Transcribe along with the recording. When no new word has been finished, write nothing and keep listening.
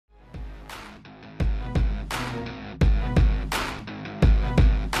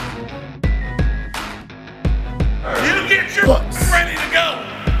go.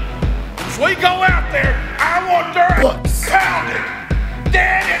 As we go out there, I want their pounded,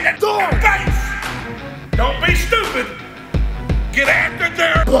 dead in the face. Don't be stupid. Get after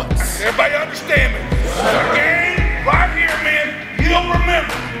their butts. Everybody understand me? The game right here, man. You'll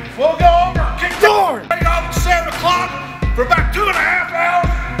remember. We'll go over, kick the right off at 7 o'clock for about 2.5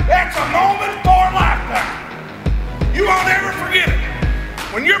 hours. That's a moment for a lifetime. You won't ever forget it.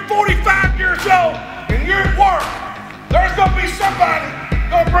 When you're 45 years old and you're at work, there's gonna be somebody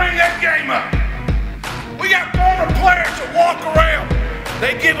gonna bring that game up. We got former players that walk around.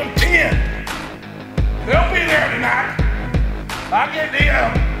 They give them 10. They'll be there tonight. I get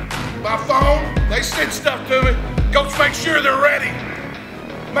my phone. They send stuff to me. Coach, make sure they're ready.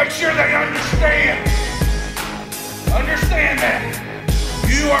 Make sure they understand. Understand that.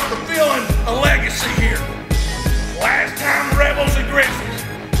 You are fulfilling a legacy here. Last time Rebels and Grizzlies.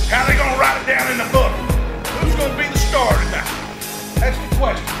 How they gonna write it down in the book? Who's gonna be the star tonight? That's the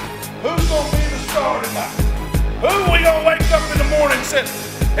question. Who's gonna be the star tonight? Who are we gonna wake up in the morning and say,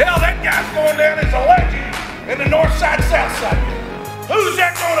 hell, that guy's going down as a legend in the Northside, Southside? Who's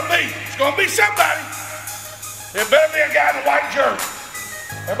that gonna be? It's gonna be somebody. It better be a guy in a white jersey.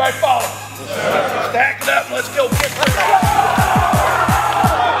 Everybody follow. Stack it up and let's go kick it off.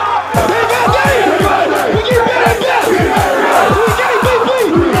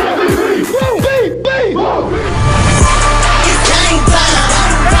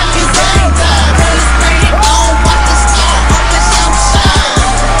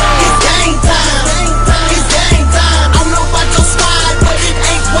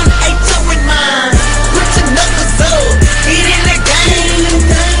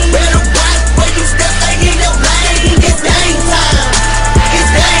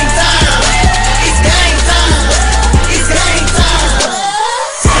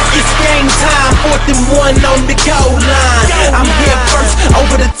 One on the goal line. I'm here first,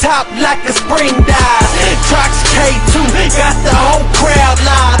 over the top like a spring dive. Trox K2, got the whole crowd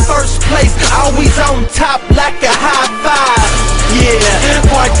live. First place, always on top like a high five. Yeah,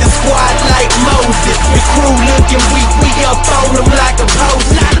 part the squad like Moses. The crew looking weak, we up on them like a post.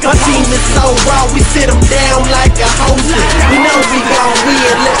 My team is so raw, we sit them down like a hostess. We know we gon'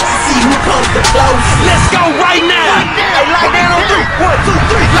 win, let's see who comes the closest. Let's go right now. Hey, lie down on 3, 1,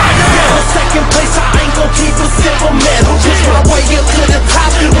 2, 3, lie down. Second place, I ain't gon' keep a silver medal. Just my way up to the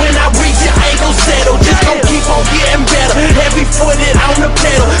top. When I reach it, I ain't gon' settle. Just gon' keep on getting better. Heavy footed on the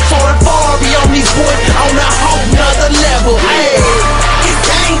pedal.